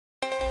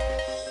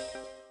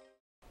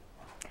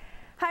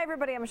Hi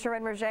everybody, I'm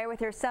Shirin Rajaee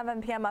with your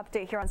 7 p.m.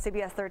 update here on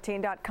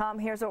CBS13.com.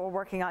 Here's what we're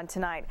working on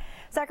tonight.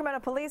 Sacramento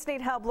police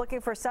need help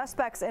looking for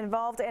suspects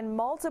involved in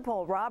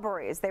multiple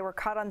robberies. They were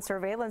caught on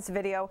surveillance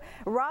video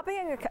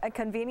robbing a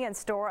convenience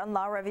store on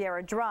La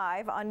Riviera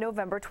Drive on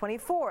November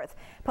 24th.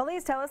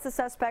 Police tell us the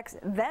suspects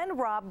then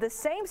robbed the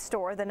same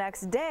store the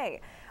next day.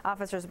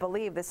 Officers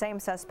believe the same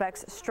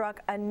suspects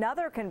struck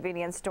another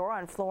convenience store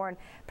on Florin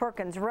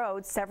Perkins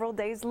Road several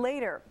days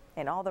later.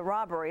 In all the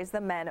robberies, the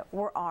men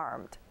were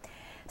armed.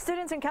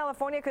 Students in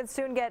California could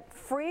soon get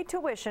free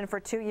tuition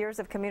for 2 years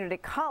of community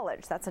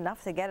college. That's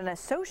enough to get an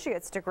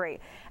associate's degree.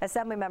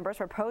 Assembly members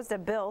proposed a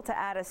bill to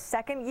add a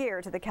second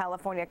year to the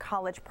California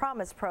College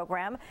Promise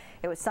program.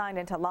 It was signed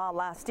into law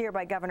last year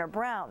by Governor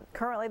Brown.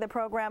 Currently, the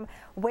program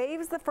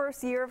waives the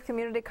first year of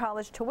community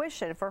college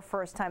tuition for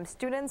first-time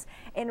students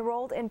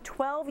enrolled in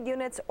 12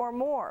 units or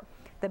more.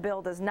 The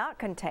bill does not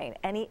contain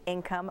any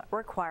income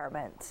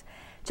requirements.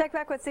 Check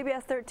back with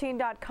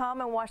CBS13.com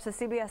and watch the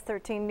CBS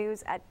 13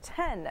 News at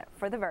 10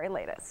 for the very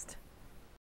latest.